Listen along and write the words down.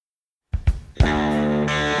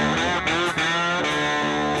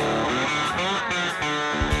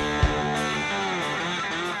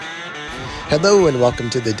Hello and welcome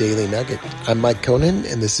to the Daily Nugget. I'm Mike Conan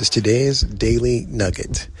and this is today's Daily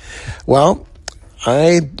Nugget. Well,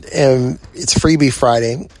 it's Freebie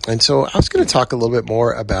Friday, and so I was going to talk a little bit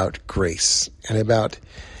more about grace and about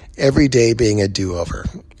every day being a do-over.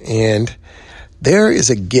 And there is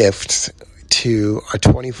a gift to a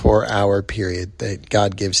 24-hour period that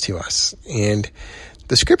God gives to us. And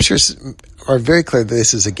the scriptures are very clear that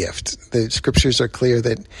this is a gift. The scriptures are clear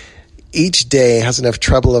that each day has enough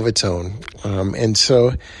trouble of its own. And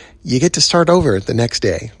so you get to start over the next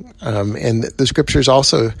day. And the scriptures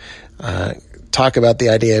also talk about the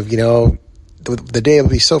idea of, the day will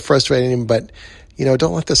be so frustrating, but,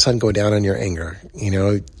 don't let the sun go down on your anger.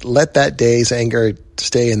 Let that day's anger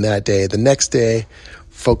stay in that day. The next day,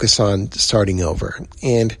 focus on starting over.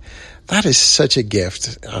 And that is such a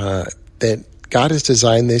gift that God has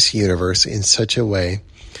designed this universe in such a way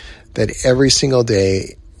that every single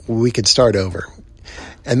day we can start over.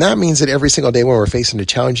 And that means that every single day when we're facing a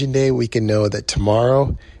challenging day, we can know that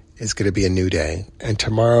tomorrow is going to be a new day, and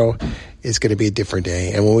tomorrow is going to be a different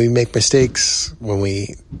day. And when we make mistakes, when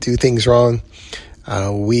we do things wrong,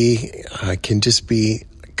 we can just be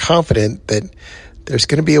confident that there's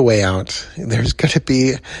going to be a way out.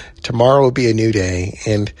 Tomorrow will be a new day.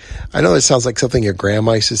 And I know it sounds like something your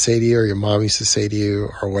grandma used to say to you or your mom used to say to you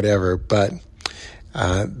or whatever, but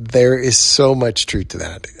there is so much truth to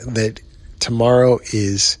that tomorrow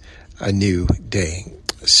is a new day.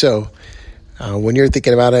 So when you're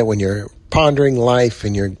thinking about it, when you're pondering life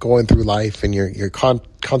and you're going through life and you're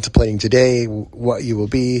contemplating today what you will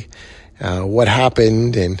be, what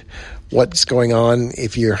happened and what's going on,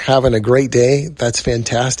 if you're having a great day, that's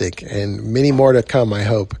fantastic, and many more to come, I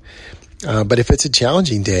hope. But if it's a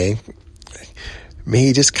challenging day, may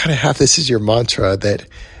you just kind of have this as your mantra that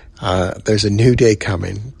there's a new day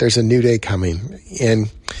coming. There's a new day coming.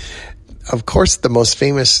 And of course, the most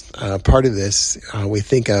famous part of this we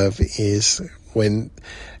think of is when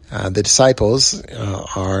the disciples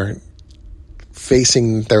are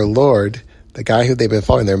facing their Lord, the guy who they've been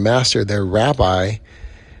following, their master, their rabbi,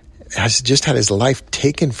 has just had his life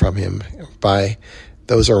taken from him by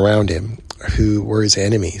those around him who were his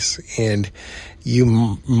enemies. And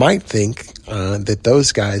you might think that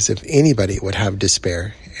those guys, if anybody, would have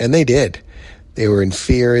despair. And they did. They were in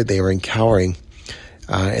fear. They were in cowering.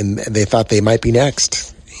 And they thought they might be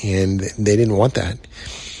next. And they didn't want that.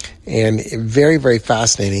 And very, very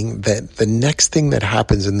fascinating that the next thing that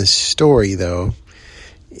happens in this story, though,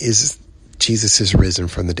 is Jesus is risen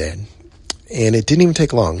from the dead. And it didn't even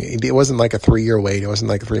take long. It wasn't like a 3-year wait. It wasn't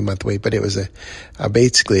like a 3-month wait, but it was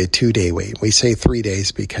basically a 2-day wait. We say 3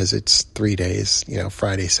 days because it's 3 days,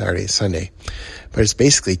 Friday, Saturday, Sunday. But it's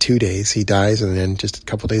basically 2 days. He dies, and then just a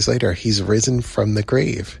couple days later, he's risen from the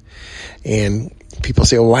grave. And people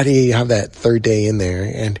say, well, why do you have that third day in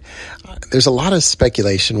there? And there's a lot of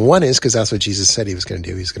speculation. One is because that's what Jesus said he was going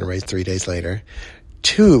to do. He's going to raise 3 days later.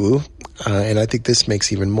 2, and I think this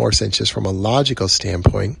makes even more sense just from a logical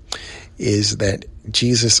standpoint, is that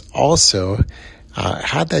Jesus also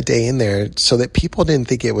had that day in there so that people didn't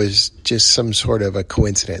think it was just some sort of a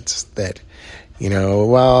coincidence that,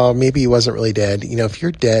 well, maybe he wasn't really dead. If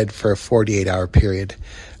you're dead for a 48-hour period,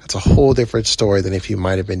 that's a whole different story than if you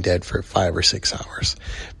might have been dead for 5 or 6 hours.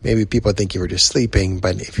 Maybe people think you were just sleeping,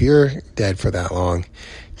 but if you're dead for that long,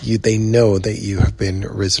 they know that you have been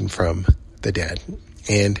risen from the dead.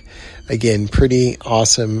 And again, pretty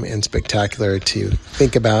awesome and spectacular to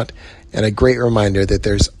think about, and a great reminder that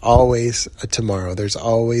there's always a tomorrow. There's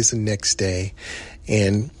always a next day.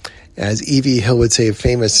 And as E.V. Hill would say, a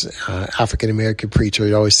famous African-American preacher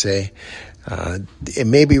would always say, it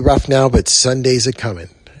may be rough now, but Sundays are coming.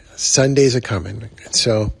 Sundays are coming.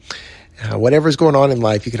 So whatever's going on in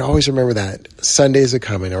life, you can always remember that. Sundays are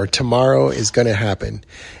coming, or tomorrow is going to happen.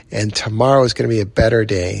 And tomorrow is going to be a better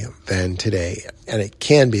day than today. And it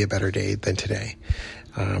can be a better day than today.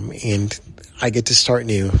 And I get to start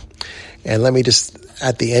new. And let me just,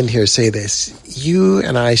 at the end here, say this. You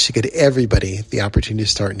and I should get everybody the opportunity to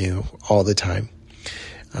start new all the time.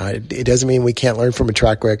 It doesn't mean we can't learn from a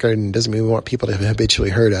track record, and it doesn't mean we want people to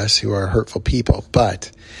habitually hurt us who are hurtful people.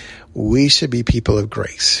 But we should be people of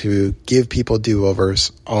grace who give people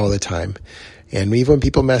do-overs all the time. And even when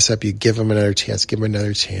people mess up, you give them another chance, give them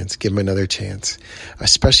another chance, give them another chance,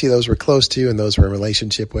 especially those we're close to and those we're in a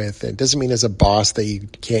relationship with. It doesn't mean as a boss that you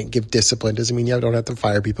can't give discipline. It doesn't mean you don't have to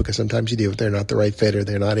fire people, because sometimes you do if they're not the right fit or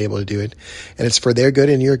they're not able to do it. And it's for their good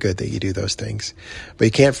and your good that you do those things. But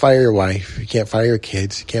you can't fire your wife. You can't fire your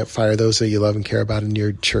kids. You can't fire those that you love and care about in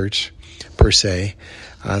your church, per se.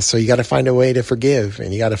 So you got to find a way to forgive,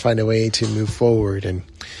 and you got to find a way to move forward. And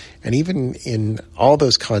even in all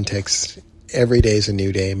those contexts, every day is a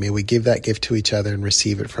new day. May we give that gift to each other and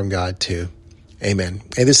receive it from God too. Amen.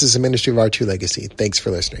 And this is a ministry of our true legacy. Thanks for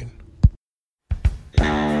listening.